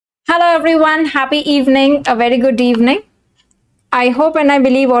Hello everyone, happy evening, a very good evening. I hope and I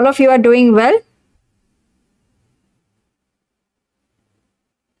believe all of you are doing well.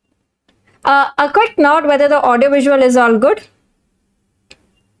 A quick note whether the audio visual is all good.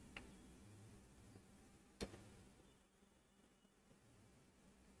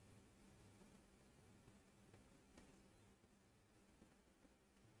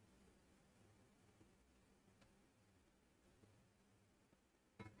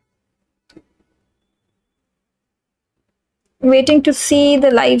 Waiting to see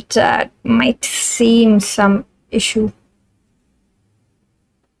the live chat, might seem some issue.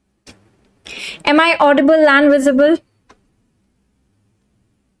 Am I audible and visible?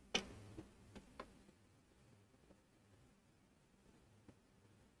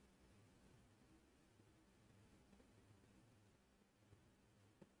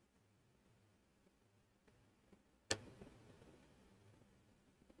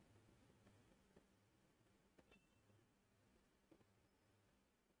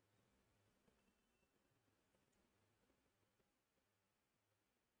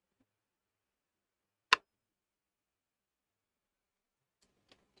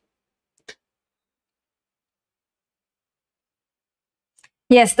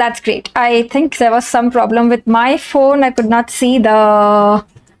 Yes, that's great. I think there was some problem with my phone. I could not see the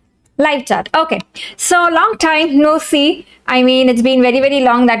live chat. Okay, so long time no see. I mean, it's been very, very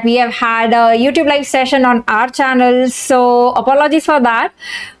long that we have had a YouTube live session on our channel. So apologies for that.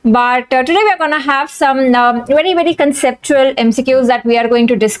 But today we are going to have some very, very conceptual MCQs that we are going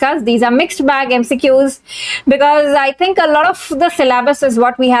to discuss. These are mixed bag MCQs because I think a lot of the syllabus is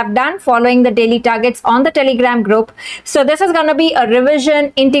what we have done following the daily targets on the Telegram group. So this is going to be a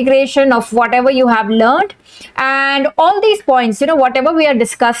revision, integration of whatever you have learned. And all these points, whatever we are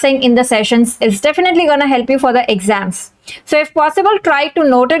discussing in the sessions is definitely going to help you for the exams. So if possible, try to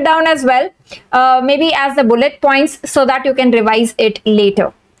note it down as well, maybe as the bullet points so that you can revise it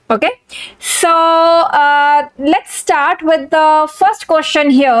later. Okay, so let's start with the first question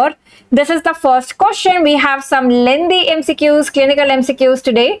here. This is the first question. We have some lengthy MCQs, clinical MCQs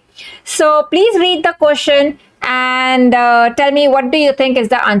today. So please read the question and tell me what do you think is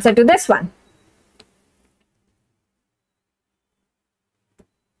the answer to this one.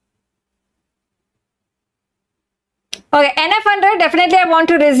 Okay, NF100, definitely I want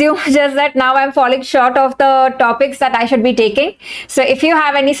to resume, just that now I'm falling short of the topics that I should be taking. So if you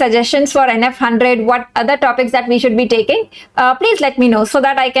have any suggestions for NF100, what other topics that we should be taking, please let me know so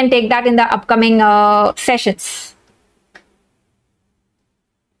that I can take that in the upcoming sessions.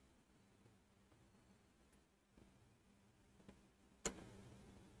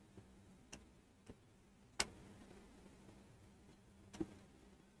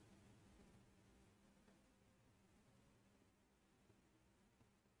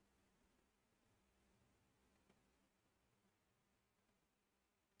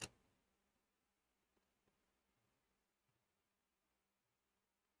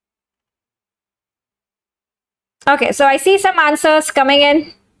 Okay, so I see some answers coming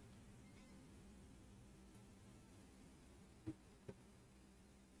in.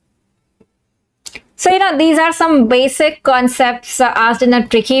 So, these are some basic concepts asked in a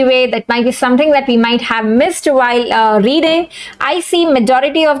tricky way. That might be something that we might have missed while reading. I see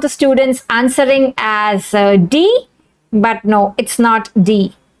majority of the students answering as D, but no, it's not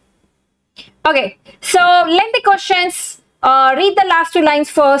D. Okay, so lengthy questions. Read the last two lines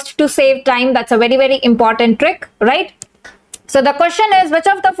first to save time. That's a very, very important trick, right? So the question is, which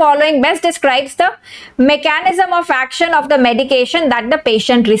of the following best describes the mechanism of action of the medication that the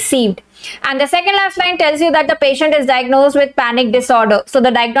patient received? And the second last line tells you that the patient is diagnosed with panic disorder. So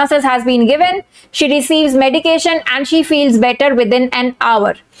the diagnosis has been given, she receives medication and she feels better within an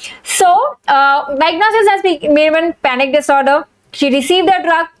hour. So diagnosis has been given, panic disorder, she received the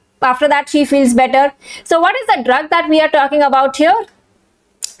drug. After that, she feels better. So what is the drug that we are talking about here?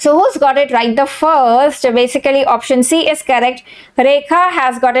 So who's got it right the first? Basically, option C is correct. Rekha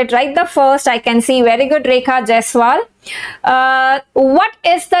has got it right the first. I can see. Very good, Rekha Jaiswal. What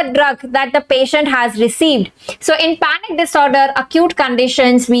is the drug that the patient has received? So in panic disorder, acute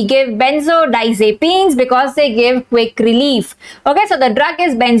conditions, we give benzodiazepines because they give quick relief. Okay, so the drug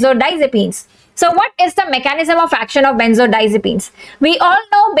is benzodiazepines. So what is the mechanism of action of benzodiazepines? We all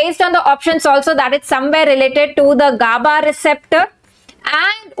know based on the options also that it's somewhere related to the GABA receptor.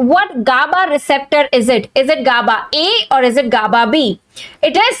 And what GABA receptor is it? Is it GABA A or is it GABA B?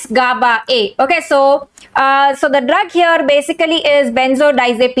 It is GABA A. Okay, so the drug here basically is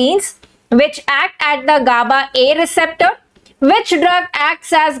benzodiazepines, which act at the GABA A receptor. Which drug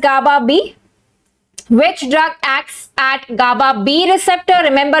acts as GABA B? Which drug acts at GABA B receptor?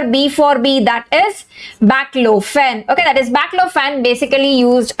 Remember B for B, that is baclofen. Okay, that is baclofen, basically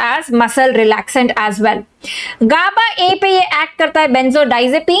used as muscle relaxant as well. GABA A पे ये act करता है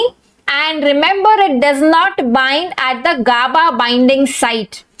benzodiazepine, and remember it does not bind at the GABA binding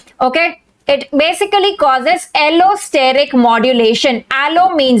site. Okay, it basically causes allosteric modulation.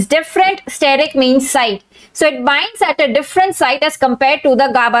 Allo means different, steric means site. So it binds at a different site as compared to the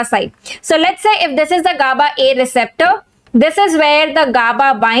GABA site. So let's say if this is the GABA A receptor, this is where the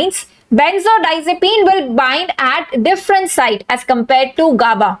GABA binds. Benzodiazepine will bind at different site as compared to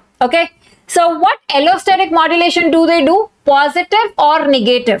GABA. Okay. So what allosteric modulation do they do? Positive or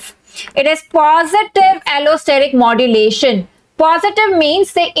negative? It is positive allosteric modulation. Positive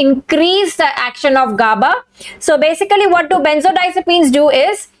means they increase the action of GABA. So basically what do benzodiazepines do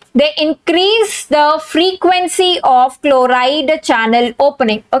is they increase the frequency of chloride channel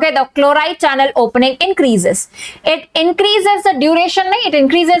opening. Okay, the chloride channel opening increases. It increases the duration, it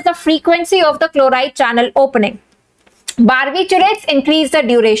increases the frequency of the chloride channel opening. Barbiturates increase the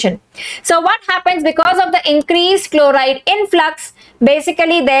duration. So what happens because of the increased chloride influx?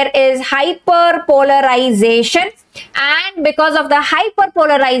 Basically there is hyperpolarization, and because of the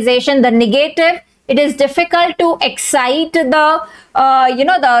hyperpolarization, the negative, it is difficult to excite the the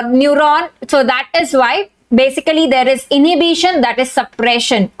neuron. So that is why basically there is inhibition, that is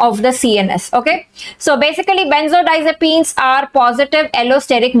suppression of the CNS. Okay, so basically benzodiazepines are positive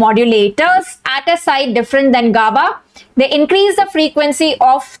allosteric modulators at a site different than GABA. They increase the frequency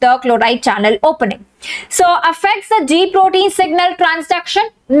of the chloride channel opening. So affects the G protein signal transduction?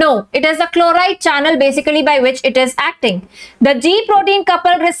 No, it is the chloride channel basically by which it is acting. The G protein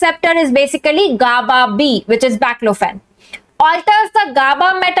coupled receptor is basically GABA B, which is baclofen. Alters the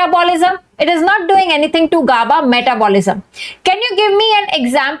GABA metabolism? It is not doing anything to GABA metabolism. Can you give me an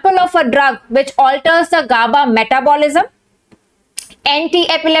example of a drug which alters the GABA metabolism?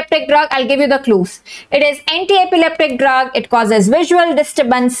 Anti-epileptic drug, I'll give you the clues. It is anti-epileptic drug, it causes visual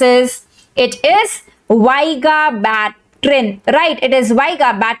disturbances. It is vigabatrin, right? It is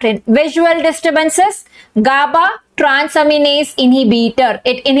vigabatrin. Visual disturbances, GABA transaminase inhibitor.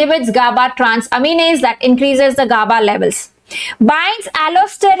 It inhibits GABA transaminase, that increases the GABA levels. Binds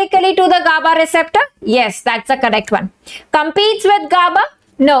allosterically to the GABA receptor? Yes, that's the correct one. Competes with GABA?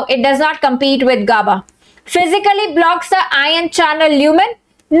 No, it does not compete with GABA. Physically blocks the ion channel lumen?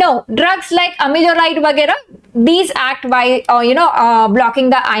 No, drugs like amiloride vagera, these act by blocking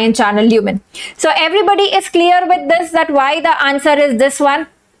the ion channel lumen. So everybody is clear with this, that why the answer is this one.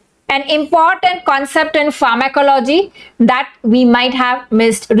 An important concept in pharmacology that we might have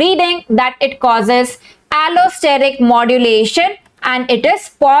missed reading, that it causes allosteric modulation and it is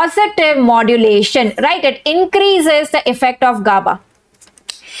positive modulation, right? It increases the effect of GABA.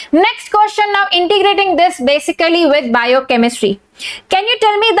 Next question, now integrating this basically with biochemistry. Can you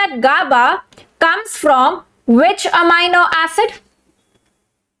tell me that GABA comes from which amino acid?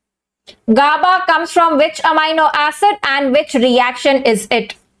 GABA comes from which amino acid and which reaction is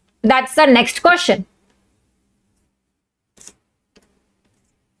it? That's the next question.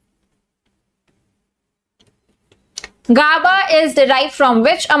 GABA is derived from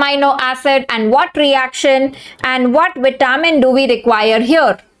which amino acid and what reaction, and what vitamin do we require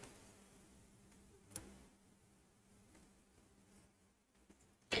here?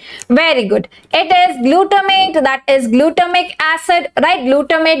 Very good. It is glutamate, that is glutamic acid, right?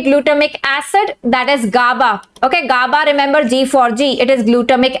 Glutamic acid, that is GABA. Okay, GABA, remember G for G, it is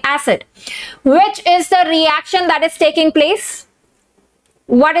glutamic acid. Which is the reaction that is taking place?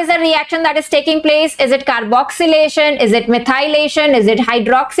 What is the reaction that is taking place? Is it carboxylation? Is it methylation? Is it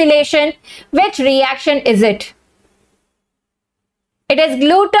hydroxylation? Which reaction is it? It is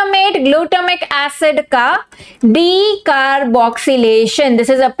glutamic acid ka decarboxylation. This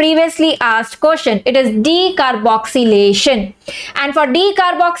is a previously asked question. It is decarboxylation. And for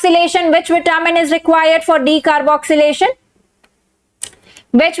decarboxylation, which vitamin is required for decarboxylation?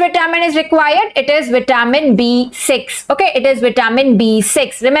 Which vitamin is required? It is vitamin B6. Okay, it is vitamin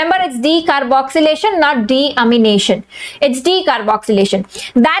B6. Remember, it's decarboxylation, not deamination. It's decarboxylation.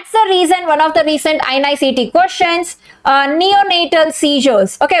 That's the reason, one of the recent NICT questions, neonatal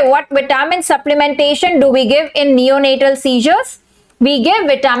seizures. Okay, what vitamin supplementation do we give in neonatal seizures? We give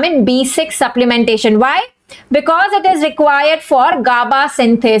vitamin B6 supplementation. Why? Because it is required for GABA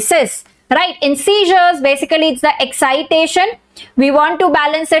synthesis. Right, in seizures, basically it's the excitation. We want to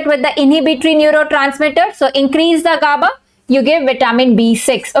balance it with the inhibitory neurotransmitter. So increase the GABA, you give vitamin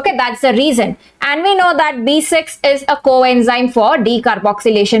B6. Okay, that's the reason. And we know that B6 is a coenzyme for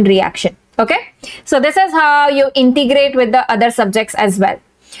decarboxylation reaction. Okay, so this is how you integrate with the other subjects as well.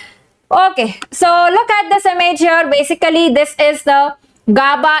 Okay, so look at this image here. Basically, this is the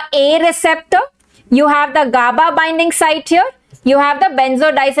GABA A receptor. You have the GABA binding site here. You have the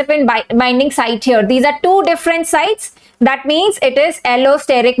benzodiazepine binding site here. These are two different sites. That means it is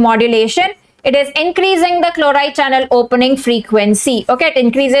allosteric modulation. It is increasing the chloride channel opening frequency. Okay, it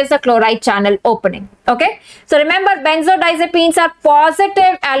increases the chloride channel opening. Okay, so remember, benzodiazepines are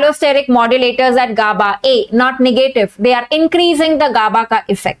positive allosteric modulators at GABA A, not negative. They are increasing the GABA ka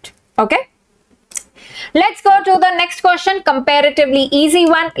effect. Okay, let's go to the next question, comparatively easy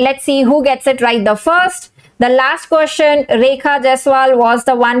one. Let's see who gets it right the first. The last question, Rekha Jaiswal was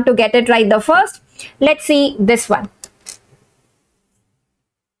the one to get it right the first. Let's see this one.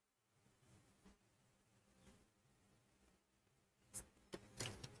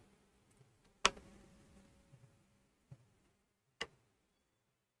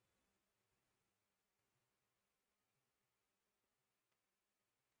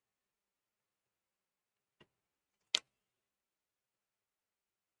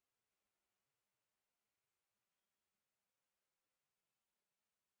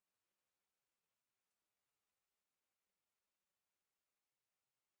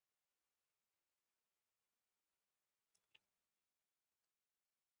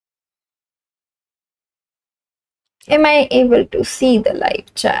 Am I able to see the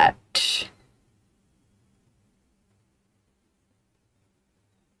live chat?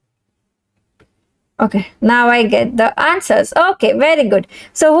 Okay, now I get the answers. Okay, very good.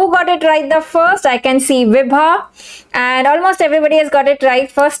 So who got it right the first? I can see Vibha, and almost everybody has got it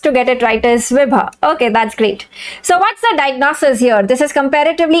right. First to get it right is Vibha. Okay, that's great. So what's the diagnosis here? This is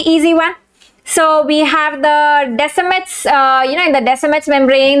comparatively easy one. So we have the Descemet's, in the Descemet's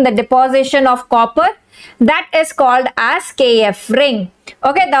membrane, the deposition of copper. That is called as KF ring.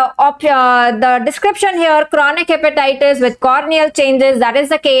 Okay, the description here, chronic hepatitis with corneal changes, that is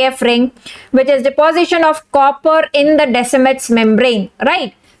the KF ring, which is deposition of copper in the Descemet's membrane,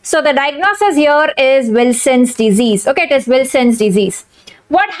 right? So the diagnosis here is Wilson's disease. Okay, it is Wilson's disease.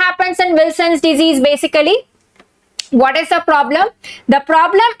 What happens in Wilson's disease basically? What is the problem? The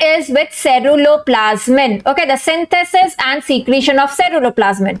problem is with ceruloplasmin. Okay, the synthesis and secretion of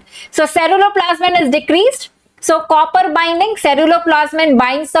ceruloplasmin. So ceruloplasmin is decreased. So copper binding, ceruloplasmin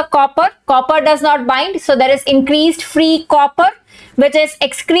binds the copper. Copper does not bind. So there is increased free copper, which is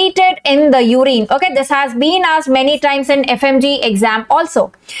excreted in the urine. Okay, this has been asked many times in FMGE exam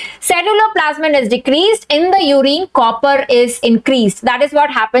also. Ceruloplasmin is decreased in the urine, copper is increased. That is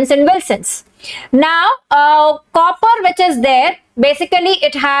what happens in Wilson's. Now, copper which is there, basically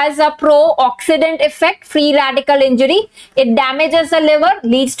it has a pro-oxidant effect, free radical injury. It damages the liver,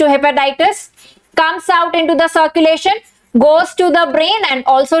 leads to hepatitis, comes out into the circulation, goes to the brain and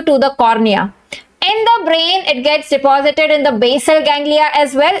also to the cornea. In the brain, it gets deposited in the basal ganglia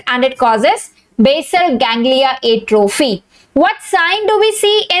as well, and it causes basal ganglia atrophy. What sign do we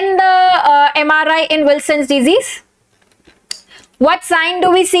see in the MRI in Wilson's disease? What sign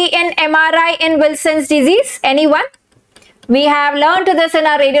do we see in MRI in Wilson's disease? Anyone? We have learned this in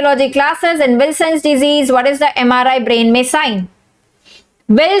our radiology classes. In Wilson's disease, what is the MRI brain may sign?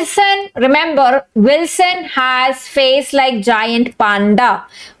 Wilson, remember, Wilson has face like giant panda.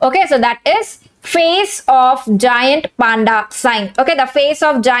 Okay, so that is face of giant panda sign. Okay, the face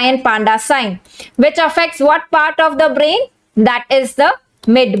of giant panda sign, which affects what part of the brain? That is the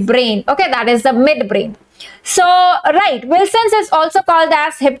midbrain. Okay, that is the midbrain. So, right, Wilson's is also called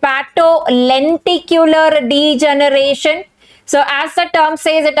as hepatolenticular degeneration. So, as the term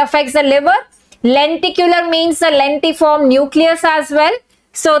says, it affects the liver. Lenticular means the lentiform nucleus as well.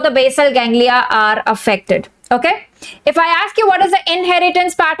 So, the basal ganglia are affected. Okay. If I ask you what is the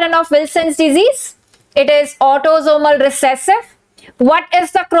inheritance pattern of Wilson's disease? It is autosomal recessive. What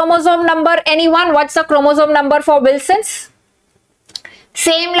is the chromosome number? Anyone? What's the chromosome number for Wilson's?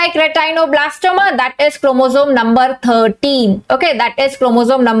 Same like retinoblastoma, that is chromosome number 13. Okay, that is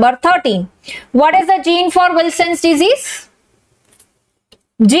chromosome number 13. What is the gene for Wilson's disease?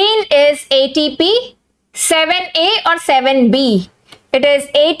 Gene is ATP 7A or 7B. It is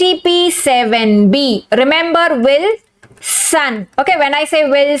ATP 7B. Remember Wilson. Okay, when I say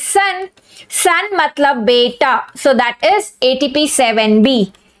Wilson, sun matlab beta. So that is ATP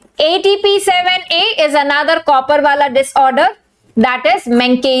 7B. ATP 7A is another copper wala disorder. That is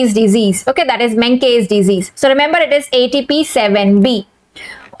Menkes disease. Okay, that is Menkes disease. So remember, it is ATP 7B.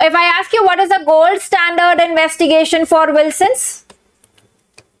 If I ask you what is the gold standard investigation for Wilson's?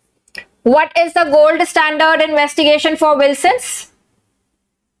 What is the gold standard investigation for Wilson's?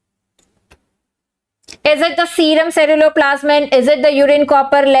 Is it the serum ceruloplasmin? Is it the urine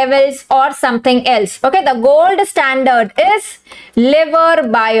copper levels or something else? Okay, the gold standard is liver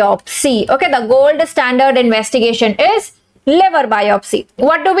biopsy. Okay, the gold standard investigation is liver biopsy.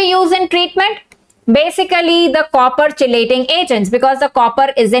 What do we use in treatment? Basically the copper chelating agents, because the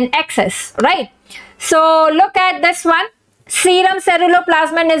copper is in excess, right? So look at this one. Serum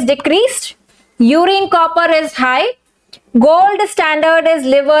ceruloplasmin is decreased. Urine copper is high. Gold standard is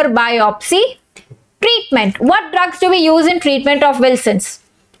liver biopsy. Treatment. What drugs do we use in treatment of Wilson's?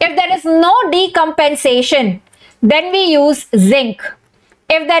 If there is no decompensation, then we use zinc.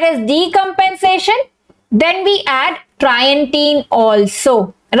 If there is decompensation, then we add trientine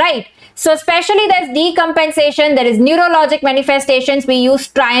also, right? So especially there's decompensation, there is neurologic manifestations, we use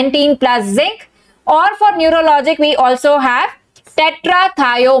trientine plus zinc, or for neurologic we also have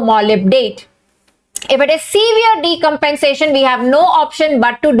tetrathiomolybdate. If it is severe decompensation, we have no option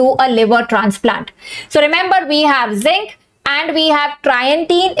but to do a liver transplant. So remember, we have zinc and we have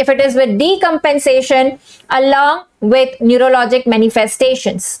trientine if it is with decompensation along with neurologic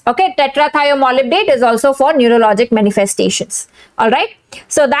manifestations. Okay, tetrathiomolybdate is also for neurologic manifestations. All right.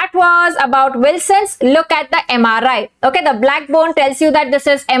 So that was about Wilson's. Look at the MRI. Okay, the black bone tells you that this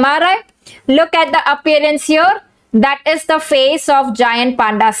is MRI. Look at the appearance here. That is the face of giant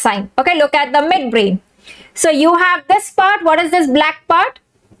panda sign. Okay, look at the midbrain. So you have this part. What is this black part?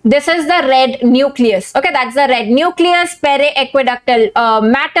 This is the red nucleus. Okay, that's the red nucleus, periaqueductal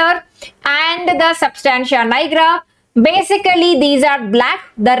matter, and the substantia nigra. Basically, these are black.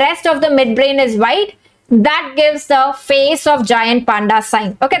 The rest of the midbrain is white. That gives the face of giant panda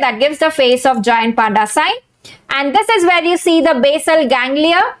sign. Okay, that gives the face of giant panda sign. And this is where you see the basal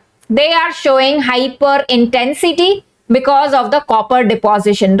ganglia. They are showing hyperintensity because of the copper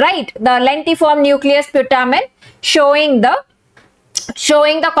deposition, right? The lentiform nucleus putamen showing the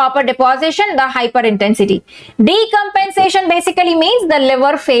copper deposition, the hyperintensity. Decompensation basically means the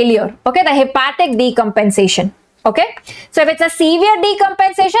liver failure. Okay, the hepatic decompensation. Okay, so if it's a severe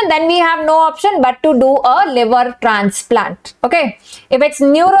decompensation, then we have no option but to do a liver transplant. Okay, if it's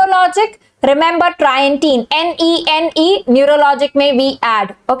neurologic, remember trientine, NENE, neurologic may we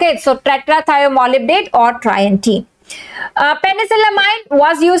add. Okay, so tetrathiomolybdate or trientine. Penicillamine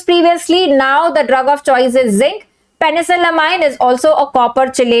was used previously. Now the drug of choice is zinc. Penicillamine is also a copper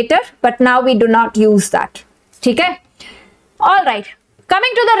chelator, but now we do not use that. Okay. All right.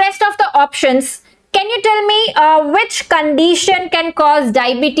 Coming to the rest of the options, can you tell me which condition can cause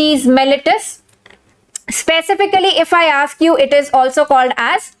diabetes mellitus? Specifically, if I ask you, it is also called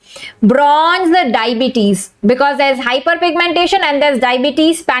as bronze diabetes, because there is hyperpigmentation and there is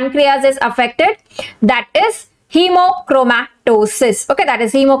diabetes, pancreas is affected. That is hemochromatosis. Okay, that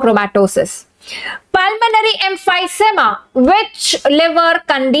is hemochromatosis. Pulmonary emphysema, which liver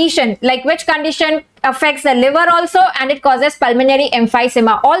condition, like which condition affects the liver also and it causes pulmonary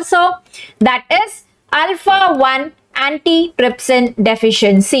emphysema also? That is alpha-1 antitrypsin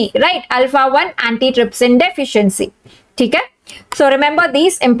deficiency, right? Alpha-1 antitrypsin deficiency. Okay? So remember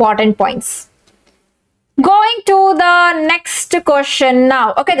these important points. Going to the next question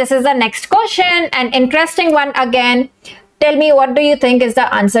now. Okay, this is the next question, an interesting one again. Tell me, what do you think is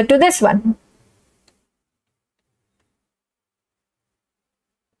the answer to this one?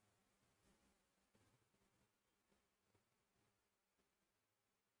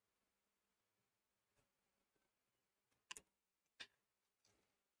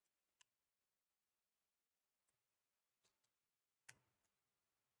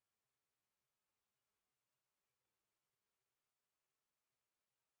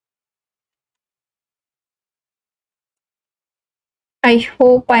 I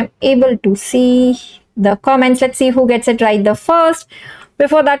hope I'm able to see the comments. Let's see who gets it right the first.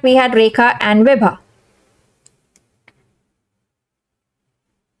 Before that, we had Rekha and Vibha.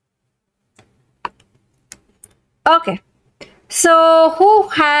 Okay. So who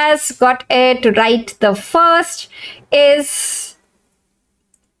has got it right the first is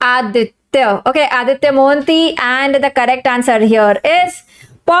Aditya. Okay, Aditya Mohanty, and the correct answer here is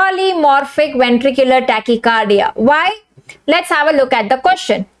polymorphic ventricular tachycardia. Why? Let's have a look at the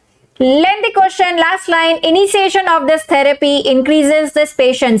question. Lengthy question, last line. Initiation of this therapy increases this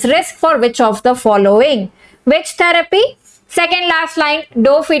patient's risk for which of the following? Which therapy? Second last line,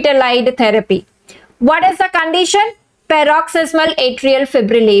 dofetilide therapy. What is the condition? Paroxysmal atrial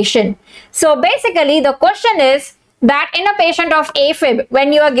fibrillation. So basically the question is that in a patient of AFib,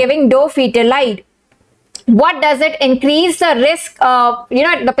 when you are giving dofetilide, what does it increase the risk of,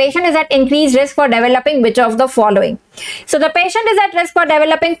 the patient is at increased risk for developing which of the following? So the patient is at risk for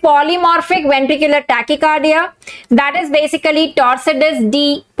developing polymorphic ventricular tachycardia. That is basically Torsades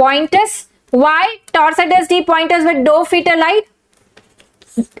de Pointes, Why torsedis D pointers with dophytalide?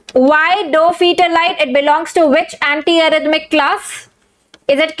 Why dophytalide? It belongs to which antiarrhythmic class?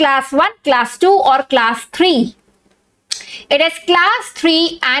 Is it class 1, class 2 or class 3? It is class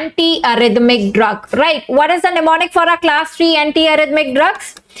 3 antiarrhythmic drug, right? What is the mnemonic for a class 3 antiarrhythmic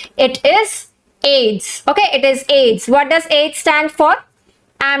drugs? It is AIDS. Okay, it is AIDS. What does AIDS stand for?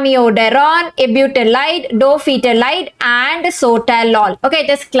 Amiodarone, ibutalide, dophytalide and sotalol. Okay, it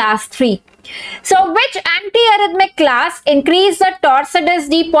is class 3. So which antiarrhythmic class increase the torsedis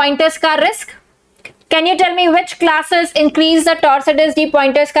D pointers ka risk? Can you tell me which classes increase the torsedis D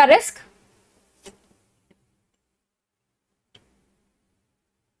pointers ka risk?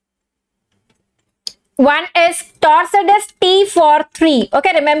 One is torsedis T for 3.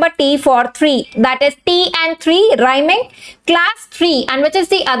 Okay, remember T for 3. That is T and 3 rhyming. Class 3. And which is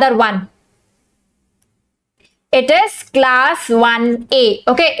the other one? It is class 1A.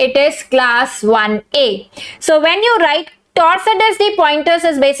 Okay, it is class 1A. So when you write torsedis D pointers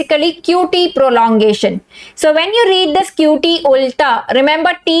is basically QT prolongation. So when you read this QT ulta,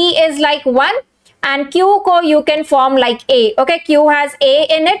 remember T is like 1 and Q ko you can form like A. Okay, Q has A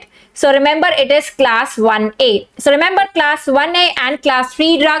in it. So remember it is class 1A. So remember class 1A and class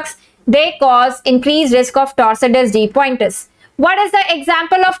 3 drugs, they cause increased risk of torsedis D pointers. What is the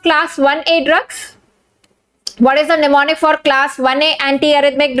example of class 1A drugs? What is the mnemonic for class 1A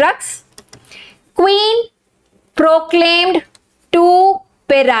antiarrhythmic drugs? Queen proclaimed 2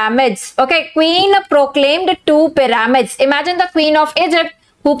 pyramids. Okay, Queen proclaimed 2 pyramids. Imagine the Queen of Egypt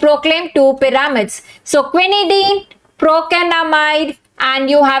who proclaimed 2 pyramids. So quinidine, procanamide, and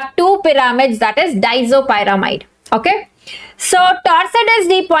you have 2 pyramids, that is disopyramide. Okay, so torsedis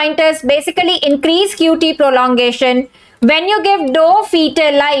D pointers basically increase QT prolongation. When you give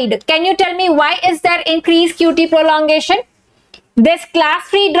dophytalide, can you tell me why is there increased QT prolongation? This class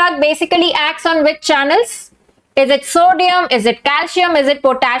 3 drug basically acts on which channels? Is it sodium? Is it calcium? Is it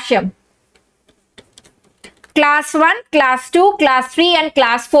potassium? Class 1, class 2, class 3 and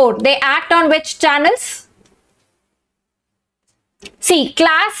class 4. They act on which channels? See,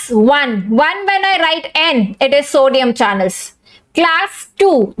 class 1 when I write N, it is sodium channels. Class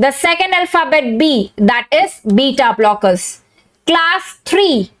 2, the second alphabet B, that is beta blockers. Class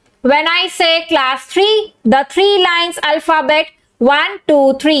 3, when I say class 3, the 3 lines alphabet 1,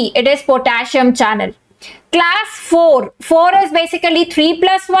 2, 3, it is potassium channel. Class 4 is basically 3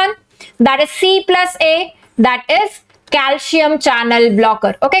 plus 1, that is C plus A, that is calcium channel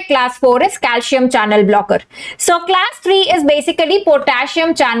blocker. Okay, class 4 is calcium channel blocker. So class 3 is basically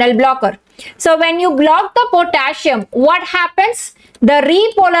potassium channel blocker. So when you block the potassium, what happens? The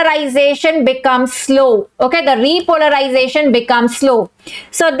repolarization becomes slow. Okay, the repolarization becomes slow.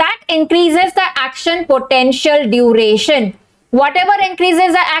 So that increases the action potential duration. Whatever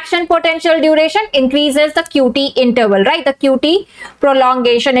increases the action potential duration increases the QT interval, right? The QT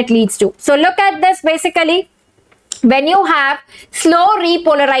prolongation it leads to. So look at this basically. When you have slow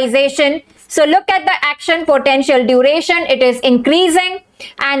repolarization, so look at the action potential duration, it is increasing,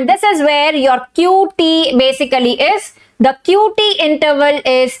 and this is where your QT basically is. The QT interval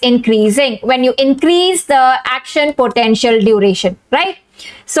is increasing when you increase the action potential duration, right?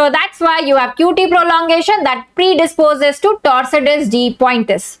 So that's why you have QT prolongation that predisposes to torsedis D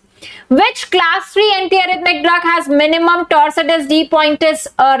pointers. Which class 3 antiarrhythmic drug has minimum torsedis D pointers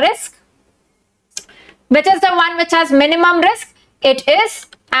risk? Which is the one which has minimum risk? It is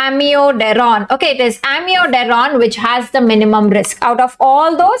amiodarone. Okay, it is amiodarone which has the minimum risk. Out of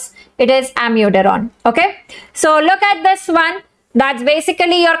all those, it is amiodarone. Okay, so look at this one. That's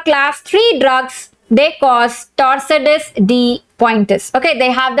basically your class 3 drugs. They cause torsedis D pointers. Okay,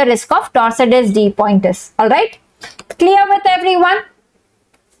 they have the risk of torsedis D pointers. All right, clear with everyone?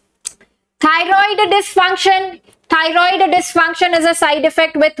 Thyroid dysfunction. Thyroid dysfunction is a side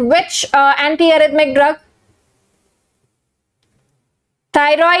effect with which antiarrhythmic drug?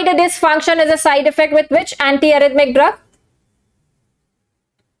 Thyroid dysfunction is a side effect with which antiarrhythmic drug?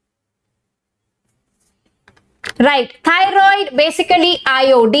 Right, thyroid basically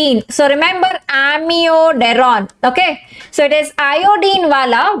iodine. So remember amiodarone. Okay, so it is iodine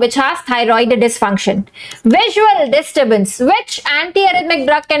wala which has thyroid dysfunction. Visual disturbance. Which antiarrhythmic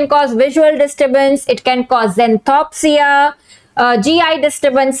drug can cause visual disturbance? It can cause xanthopsia, GI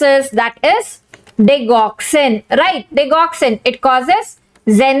disturbances, that is digoxin. Right, digoxin, it causes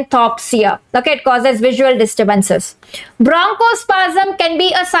xanthopsia. Okay, it causes visual disturbances. Bronchospasm can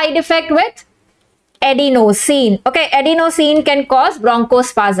be a side effect with adenosine. Okay, adenosine can cause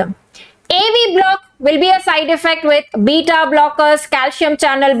bronchospasm. AV block will be a side effect with beta blockers, calcium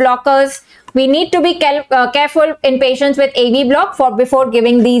channel blockers. we need to be careful in patients with AV block before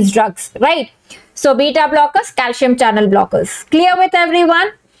giving these drugs, right? So beta blockers, calcium channel blockers. Clear with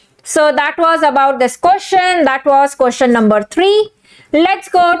everyone? So that was about this question. That was question number 3. Let's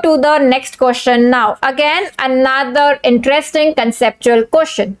go to the next question now. Again, another interesting conceptual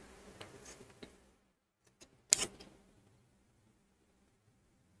question.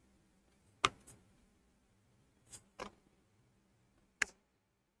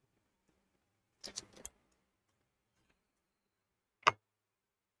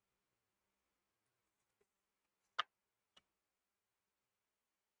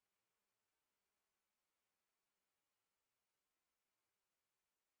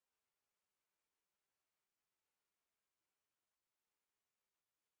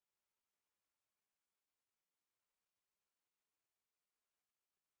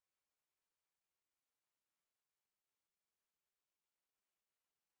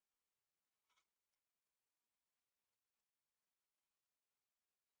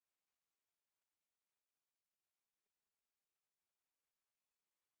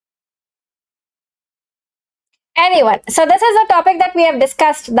 Anyone, so this is a topic that we have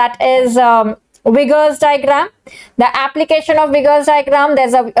discussed, that is Wiggers diagram, the application of Wiggers diagram.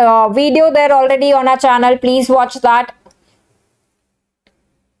 There's a video there already on our channel. Please watch that.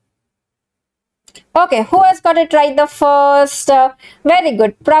 Okay, who has got it right the first? Very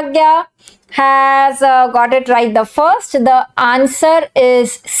good. Pragya has got it right the first. The answer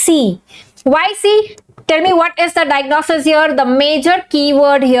is C. Why C? Tell me, what is the diagnosis here? The major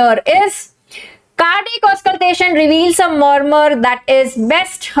keyword here is cardiac auscultation reveals a murmur that is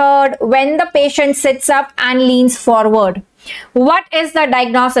best heard when the patient sits up and leans forward. What is the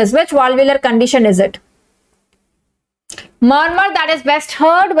diagnosis? Which valvular condition is it? Murmur that is best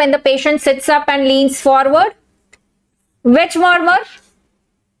heard when the patient sits up and leans forward. Which murmur?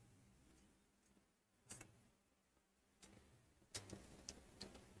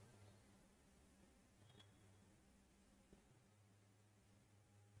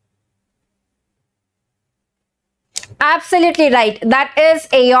 Absolutely right. That is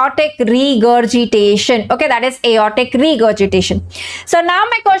aortic regurgitation. Okay, that is aortic regurgitation. So now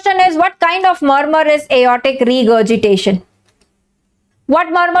my question is, what kind of murmur is aortic regurgitation?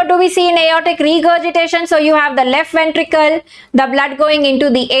 What murmur do we see in aortic regurgitation? So you have the left ventricle, the blood going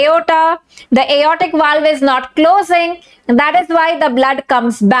into the aorta, the aortic valve is not closing. That is why the blood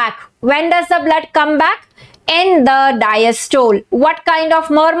comes back. When does the blood come back? In the diastole. What kind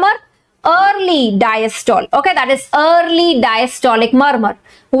of murmur? Early diastole. Okay, that is early diastolic murmur.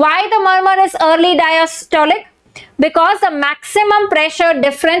 Why the murmur is early diastolic? Because the maximum pressure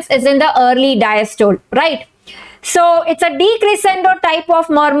difference is in the early diastole, right? So it's a decrescendo type of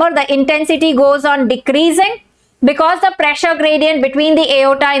murmur. The intensity goes on decreasing because the pressure gradient between the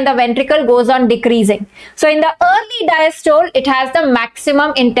aorta and the ventricle goes on decreasing. So in the early diastole, it has the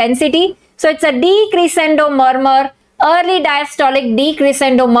maximum intensity. So it's a decrescendo murmur. Early diastolic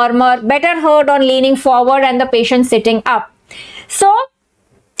decrescendo murmur, better heard on leaning forward and the patient sitting up. So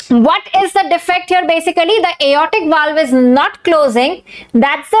what is the defect here? Basically, the aortic valve is not closing.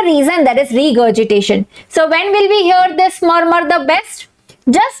 That's the reason there is regurgitation. So when will we hear this murmur the best?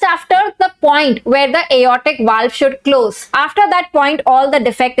 Just after the point where the aortic valve should close. After that point, all the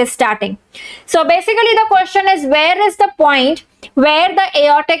defect is starting. So basically the question is, where is the point where the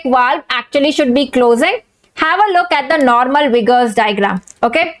aortic valve actually should be closing? Have a look at the normal Wiggers diagram.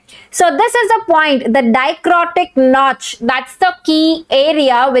 Okay, so this is the point, the dicrotic notch. That's the key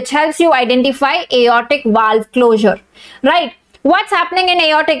area which helps you identify aortic valve closure, right? What's happening in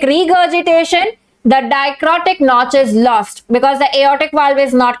aortic regurgitation? The dicrotic notch is lost because the aortic valve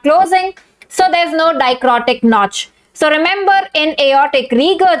is not closing, so there's no dicrotic notch. So remember, in aortic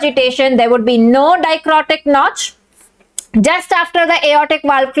regurgitation there would be no dicrotic notch. Just after the aortic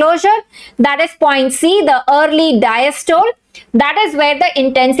valve closure, that is point C, the early diastole, that is where the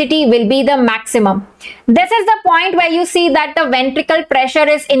intensity will be the maximum. This is the point where you see that the ventricle pressure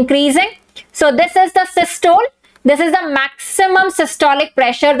is increasing. So this is the systole. This is the maximum systolic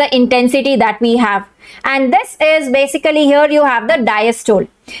pressure, the intensity that we have. And this is basically, here you have the diastole.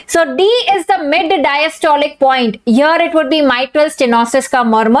 So D is the mid diastolic point. Here it would be mitral stenosis ka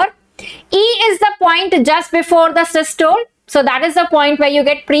murmur. E is the point just before the systole. So that is the point where you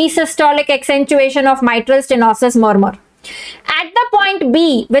get pre-systolic accentuation of mitral stenosis murmur. At the point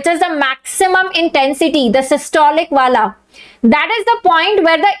B, which is the maximum intensity, the systolic wala, that is the point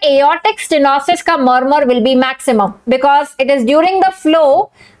where the aortic stenosis ka murmur will be maximum, because it is during the flow,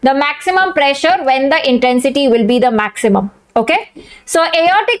 the maximum pressure, when the intensity will be the maximum. Okay. So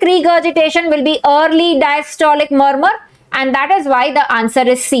aortic regurgitation will be early diastolic murmur, and that is why the answer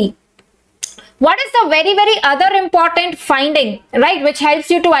is C. What is the very other important finding, right, which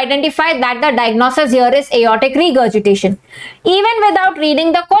helps you to identify that the diagnosis here is aortic regurgitation? Even without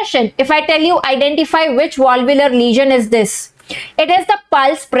reading the question, if I tell you identify which valvular lesion is this, it is the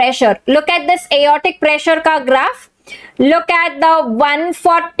pulse pressure. Look at this aortic pressure ka graph. Look at the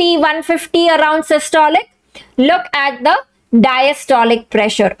 140, 150 around systolic. Look at the diastolic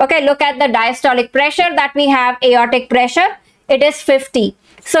pressure. Okay, look at the diastolic pressure that we have, aortic pressure. It is 50.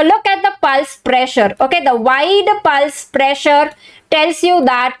 So look at the pulse pressure. Okay, the wide pulse pressure tells you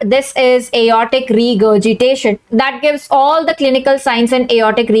that this is aortic regurgitation. That gives all the clinical signs in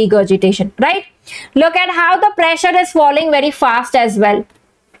aortic regurgitation, right? Look at how the pressure is falling very fast as well.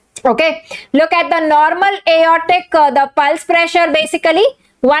 Okay, look at the normal aortic, the pulse pressure basically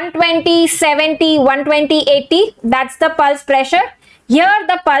 120, 70, 120, 80. That's the pulse pressure. Here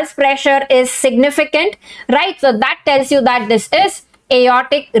the pulse pressure is significant, right? So that tells you that this is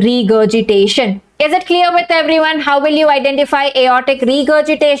aortic regurgitation. Is it clear with everyone? How will you identify aortic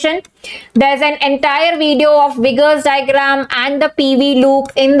regurgitation? There's an entire video of Vigor's diagram and the PV loop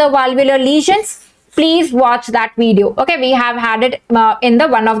in the valvular lesions. Please watch that video. Okay, we have had it in the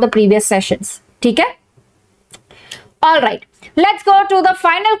one of the previous sessions. Okay? All right. Let's go to the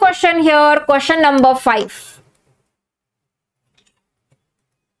final question here. Question number 5.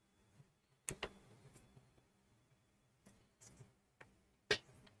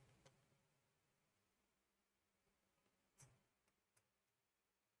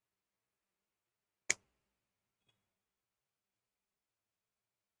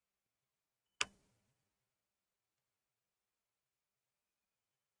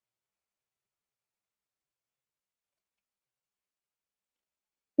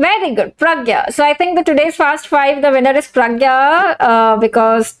 Very good, Pragya. So I think the today's Fast 5, the winner is Pragya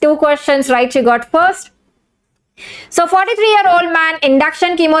because 2 questions right you got first. So 43-year-old man,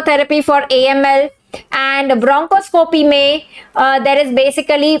 induction chemotherapy for AML and bronchoscopy may, there is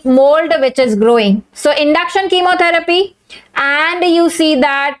basically mold which is growing. So induction chemotherapy, and you see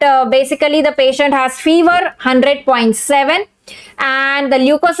that basically the patient has fever 100.7 and the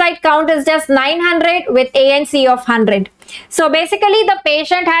leukocyte count is just 900 with ANC of 100. So basically the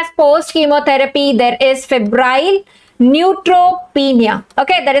patient has post chemotherapy, there is febrile neutropenia.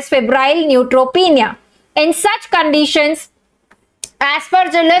 Okay, there is febrile neutropenia. In such conditions,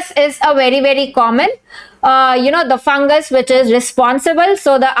 Aspergillus is a very common, the fungus which is responsible.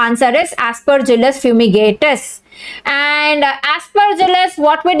 So the answer is Aspergillus fumigatus. And Aspergillus,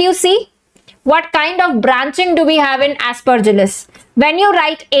 what would you see? What kind of branching do we have in Aspergillus? When you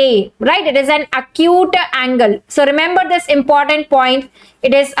write A, right, it is an acute angle. So remember this important point.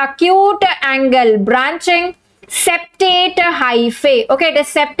 It is acute angle branching, septate hyphae. Okay, it is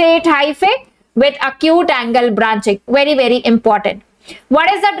septate hyphae with acute angle branching. Very important.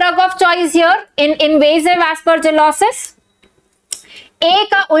 What is the drug of choice here in invasive aspergillosis? A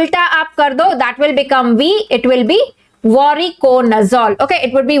ka ulta aap kar do, that will become V. It will be voriconazole. Okay,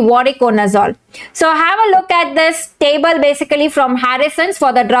 it would be voriconazole. So have a look at this table basically from Harrison's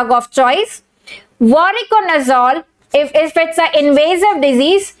for the drug of choice. Voriconazole, if it's an invasive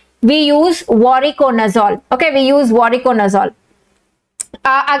disease, we use voriconazole. Okay, we use voriconazole.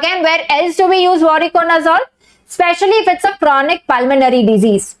 Again, where else do we use voriconazole? Especially if it's a chronic pulmonary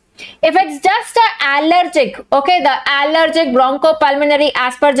disease. If it's just an allergic, okay, the allergic bronchopulmonary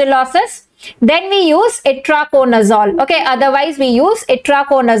aspergillosis, then we use itraconazole. Okay, otherwise we use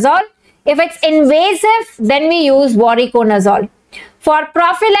itraconazole. If it's invasive, then we use voriconazole. For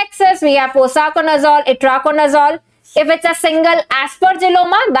prophylaxis, we have posaconazole, itraconazole. If it's a single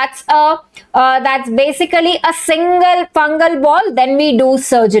aspergilloma, that's basically a single fungal ball, then we do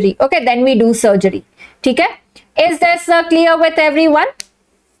surgery. Okay, then we do surgery. Okay, is this clear with everyone?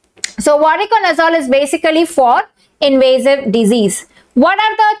 So voriconazole is basically for invasive disease. What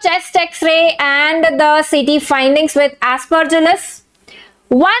are the chest X-ray and the CT findings with Aspergillus?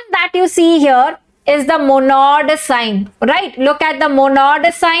 One that you see here is the monod sign, right? Look at the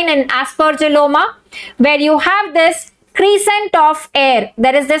monod sign in aspergilloma, where you have this crescent of air.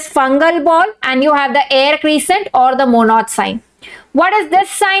 There is this fungal ball and you have the air crescent or the monod sign. What is this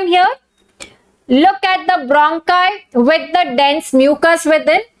sign here? Look at the bronchi with the dense mucus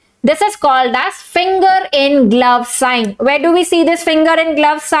within. This is called as finger in glove sign. Where do we see this finger in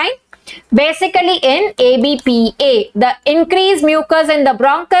glove sign? Basically in ABPA, the increased mucus in the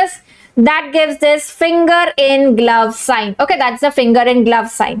bronchus, that gives this finger in glove sign. Okay, that's the finger in glove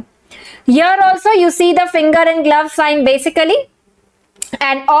sign. Here also you see the finger in glove sign basically,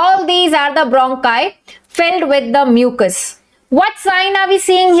 and all these are the bronchi filled with the mucus. What sign are we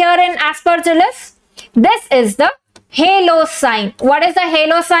seeing here in Aspergillus? This is the halo sign. What is the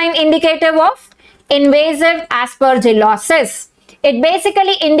halo sign indicative of? invasive aspergillosis. It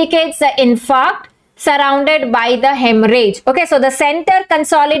basically indicates the infarct surrounded by the hemorrhage. Okay, so the center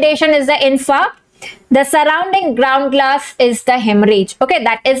consolidation is the infarct. The surrounding ground glass is the hemorrhage. Okay,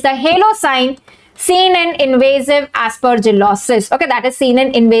 that is the halo sign seen in invasive aspergillosis. Okay, that is seen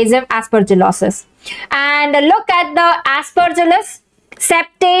in invasive aspergillosis. And look at the aspergillus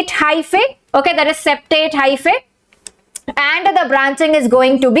septate hyphae. Okay, that is septate hyphae. And the branching is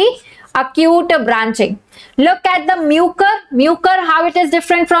going to be acute branching. Look at the mucor. Mucor, how it is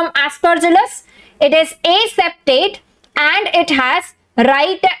different from aspergillus? It is aseptate and it has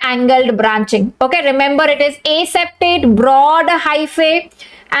right angled branching. Okay, remember it is aseptate, broad hyphae,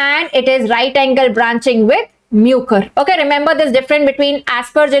 and it is right angle branching with mucor. Okay, remember this difference between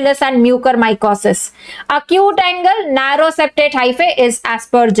aspergillus and mucormycosis. Acute angle, narrow septate hyphae is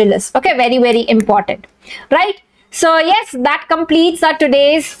aspergillus. Okay, very, very important, right? So yes, that completes our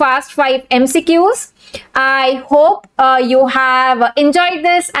today's Fast 5 MCQs. I hope you have enjoyed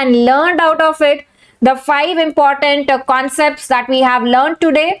this and learned out of it the 5 important concepts that we have learned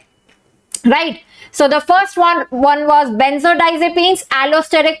today, right? So the first one was benzodiazepines,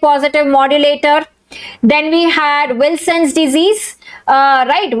 allosteric positive modulator. Then we had Wilson's disease,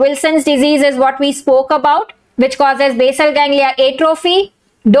 right? Wilson's disease is what we spoke about, which causes basal ganglia atrophy.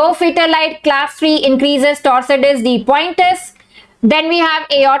 Dofetilide class 3 increases torsades de pointis. Then we have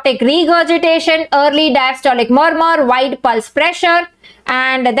aortic regurgitation, early diastolic murmur, wide pulse pressure.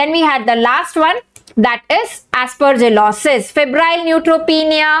 And then we had the last one, that is aspergillosis. Febrile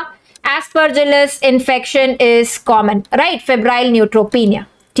neutropenia, aspergillus infection is common, right? Febrile neutropenia.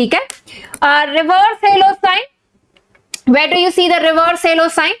 Okay? Reverse halo sign. Where do you see the reverse halo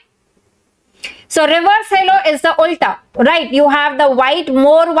sign? So reverse halo is the ulta, right? You have the white,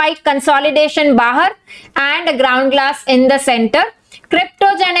 more white consolidation bahar and a ground glass in the center.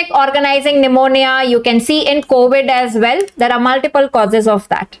 Cryptogenic organizing pneumonia you can see in COVID as well. There are multiple causes of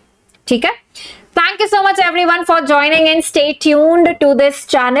that. Okay? Thank you so much everyone for joining in. Stay tuned to this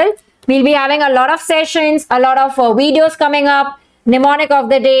channel. We'll be having a lot of sessions, a lot of videos coming up. Mnemonic of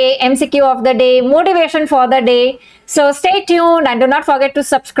the day, MCQ of the day, motivation for the day. So stay tuned and do not forget to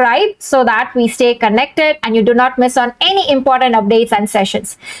subscribe so that we stay connected and you do not miss on any important updates and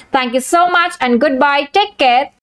sessions. Thank you so much and goodbye. Take care.